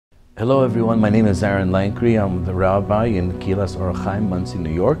Hello everyone, my name is Rabbi Lankry. I'm the rabbi in Kilas Orach Chaim, Monsey,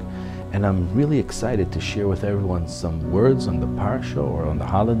 New York, and I'm really excited to share with everyone some words on the parsha or on the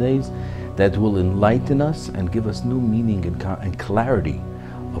holidays that will enlighten us and give us new meaning and clarity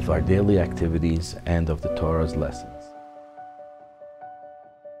of our daily activities and of the Torah's lessons.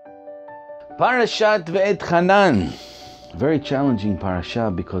 Parashat Ve'et Hanan. Very challenging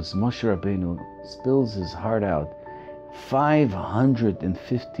parasha because Moshe Rabbeinu spills his heart out.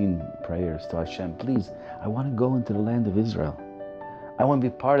 515 prayers to Hashem. Please, I want to go into the land of Israel. I want to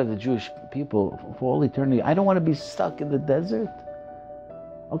be part of the Jewish people for all eternity. I don't want to be stuck in the desert.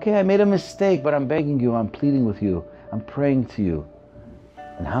 Okay, I made a mistake, but I'm begging you, I'm pleading with you, I'm praying to you.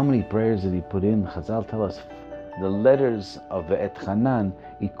 And how many prayers did he put in? Chazal tell us the letters of Ve'et Hanan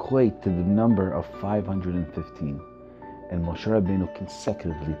equate to the number of 515. And Moshe Rabbeinu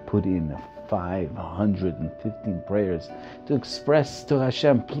consecutively put in 515 prayers to express to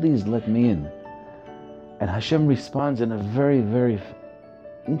Hashem, please let me in. And Hashem responds in a very, very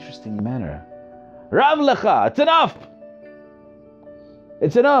interesting manner. Rav lecha, it's enough!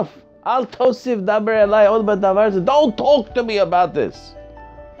 It's enough! Al tosif daber elai od badavar. Don't talk to me about this.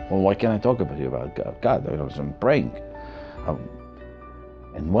 Well, why can't I talk about you about God? I'm praying.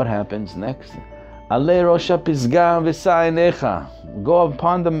 And what happens next? Go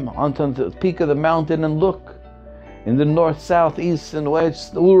upon them onto the peak of the mountain and look in the north, south, east, and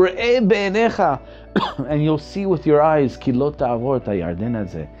west, and you'll see with your eyes that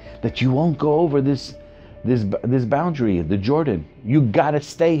you won't go over this boundary, the Jordan. You gotta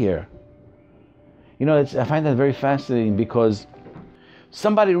stay here. You know, I find that very fascinating because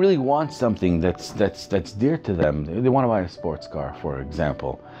somebody really wants something that's dear to them. They want to buy a sports car, for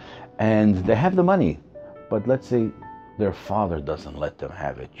example. And they have the money, but let's say their father doesn't let them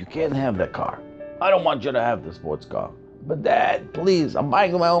have it. You can't have that car. I don't want you to have the sports car. But Dad, please, I'm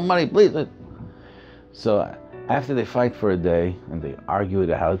buying with my own money, please. So after they fight for a day and they argue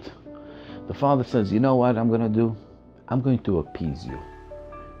it out, the father says, you know what I'm going to do? I'm going to appease you.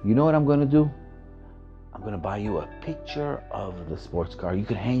 You know what I'm going to do? I'm going to buy you a picture of the sports car. You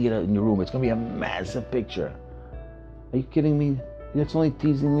can hang it in your room. It's going to be a massive picture. Are you kidding me? It's only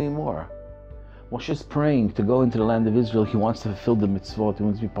teasing me more. Moshe's praying to go into the land of Israel. He wants to fulfill the mitzvot. He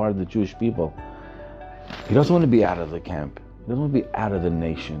wants to be part of the Jewish people. He doesn't want to be out of the camp. He doesn't want to be out of the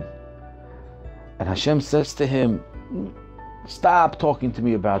nation. And Hashem says to him, stop talking to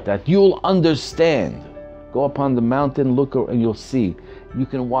me about that. You'll understand. Go upon the mountain, look, and you'll see. You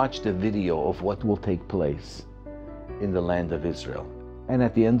can watch the video of what will take place in the land of Israel. And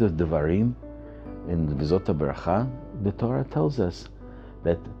at the end of Devarim, in the Vizot HaBeracha, the Torah tells us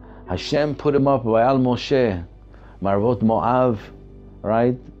that Hashem put him up by Al Moshe, Marvot Moav,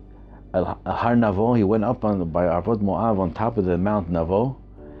 right? Har Navo, he went up by Arvot Moav on top of the Mount Navo.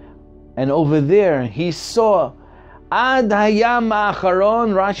 And over there, he saw Ad Hayam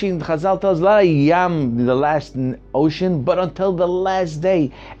Acharon, Rashi and Chazal tells us, Yam, the last ocean, but until the last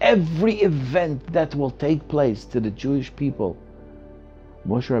day, every event that will take place to the Jewish people,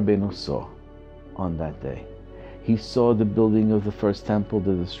 Moshe Rabbeinu saw on that day. He saw the building of the first temple,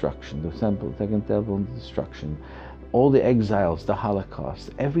 the destruction, the second temple, the destruction, all the exiles, the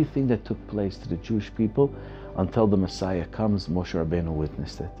Holocaust, everything that took place to the Jewish people until the Messiah comes. Moshe Rabbeinu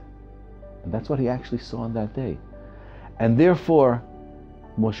witnessed it. And that's what he actually saw on that day. And therefore,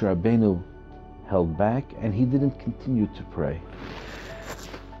 Moshe Rabbeinu held back and he didn't continue to pray.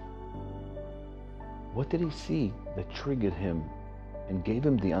 What did he see that triggered him and gave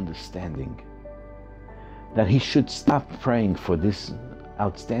him the understanding that he should stop praying for this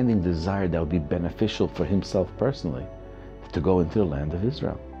outstanding desire that would be beneficial for himself personally, to go into the land of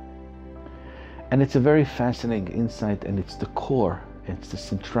Israel? And it's a very fascinating insight, and it's the core, it's the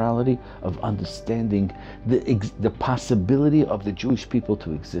centrality of understanding the possibility of the Jewish people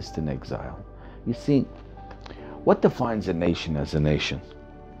to exist in exile. You see, what defines a nation as a nation?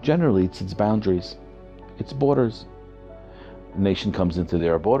 Generally, it's its boundaries, its borders. A nation comes into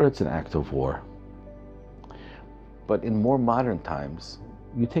their border, it's an act of war. But in more modern times,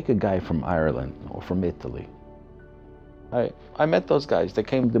 you take a guy from Ireland or from Italy. I met those guys. They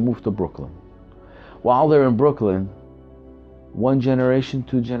moved to Brooklyn. While they're in Brooklyn, one generation,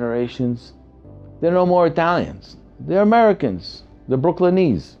 two generations, they're no more Italians. They're Americans. They're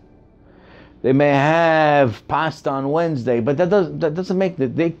Brooklynese. They may have pasta on Wednesday, but that doesn't make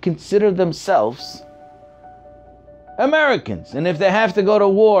that. They consider themselves Americans. And if they have to go to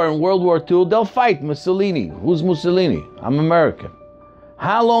war in World War II, they'll fight Mussolini. Who's Mussolini? I'm American.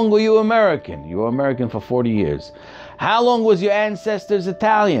 How long were you American? You were American for 40 years. How long was your ancestors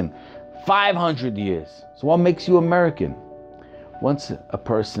Italian? 500 years. So what makes you American? Once a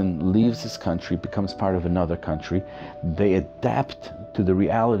person leaves his country, becomes part of another country, they adapt to the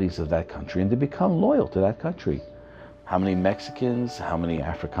realities of that country and they become loyal to that country. How many Mexicans, how many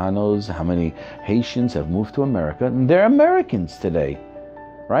Africanos, how many Haitians have moved to America? And they're Americans today,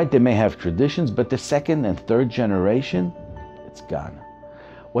 right? They may have traditions, but the second and third generation, it's gone.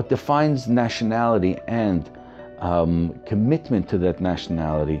 What defines nationality and commitment to that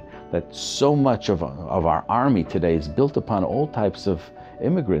nationality, that so much of our army today is built upon all types of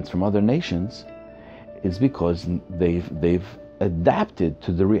immigrants from other nations, is because they've adapted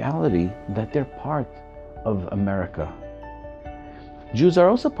to the reality that they're part of America. Jews are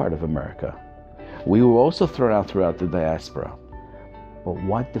also part of America. We were also thrown out throughout the diaspora. But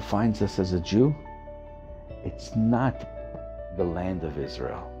what defines us as a Jew? It's not the land of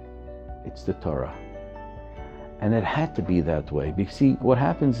Israel. It's the Torah. And it had to be that way. Because see, what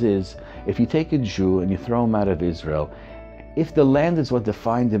happens is, if you take a Jew and you throw him out of Israel, if the land is what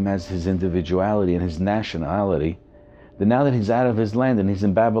defined him as his individuality and his nationality, then now that he's out of his land and he's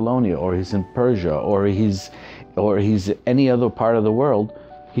in Babylonia, or he's in Persia, or he's any other part of the world,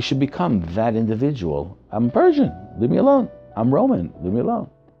 he should become that individual. I'm Persian, leave me alone. I'm Roman, leave me alone.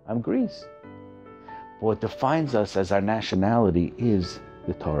 I'm Greece. But what defines us as our nationality is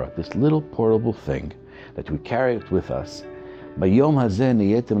the Torah, this little portable thing that we carry it with us. Bayom hazeh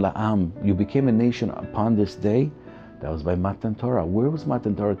niyetem la'am, you became a nation upon this day. That was by Matan Torah. Where was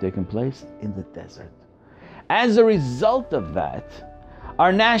Matan Torah taking place? In the desert. As a result of that,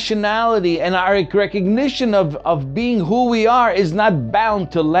 our nationality and our recognition of being who we are is not bound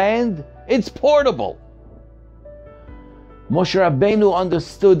to land, it's portable. Moshe Rabbeinu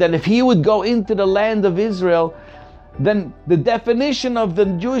understood that if he would go into the land of Israel, then the definition of the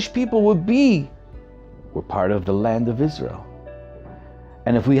Jewish people would be, we're part of the land of Israel.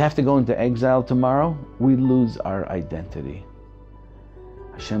 And if we have to go into exile tomorrow, we lose our identity.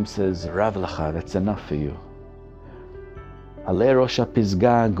 Hashem says, Rav Lacha, that's enough for you. Alei Rosh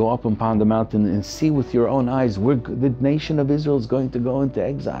HaPisgah, go up upon the mountain and see with your own eyes, the nation of Israel is going to go into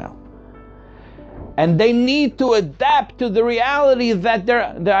exile. And they need to adapt to the reality that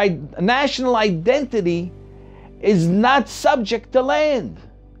their national identity is not subject to land.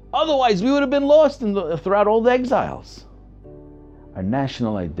 Otherwise, we would have been lost throughout all the exiles. Our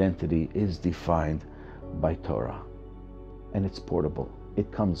national identity is defined by Torah, and it's portable.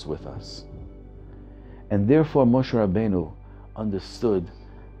 It comes with us. And therefore, Moshe Rabbeinu understood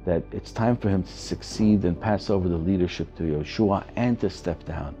that it's time for him to succeed and pass over the leadership to Yeshua and to step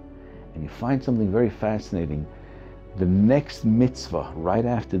down. And you find something very fascinating. The next mitzvah right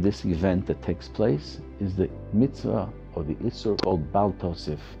after this event that takes place is the mitzvah or the Isur called Bal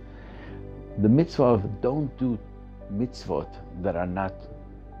Tosif. The mitzvah of don't do mitzvot that are not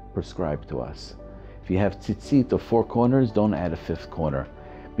prescribed to us. If you have tzitzit of 4 corners, don't add a 5th corner.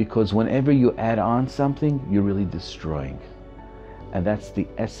 Because whenever you add on something, you're really destroying. And that's the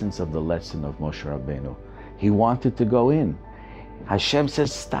essence of the lesson of Moshe Rabbeinu. He wanted to go in. Hashem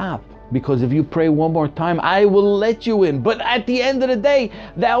says, stop. Because if you pray one more time, I will let you in. But at the end of the day,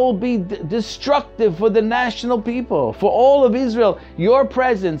 that will be destructive for the national people, for all of Israel. Your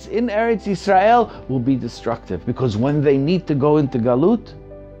presence in Eretz Yisrael will be destructive. Because when they need to go into Galut,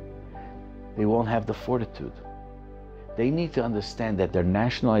 they won't have the fortitude. They need to understand that their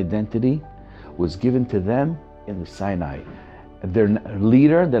national identity was given to them in the Sinai. Their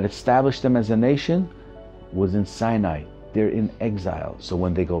leader that established them as a nation was in Sinai. They're in exile. So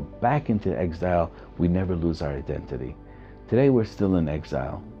when they go back into exile, we never lose our identity. Today we're still in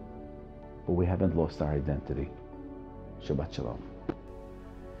exile, but we haven't lost our identity. Shabbat Shalom.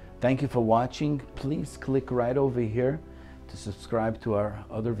 Thank you for watching. Please click right over here to subscribe to our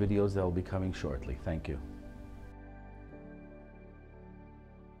other videos that will be coming shortly. Thank you.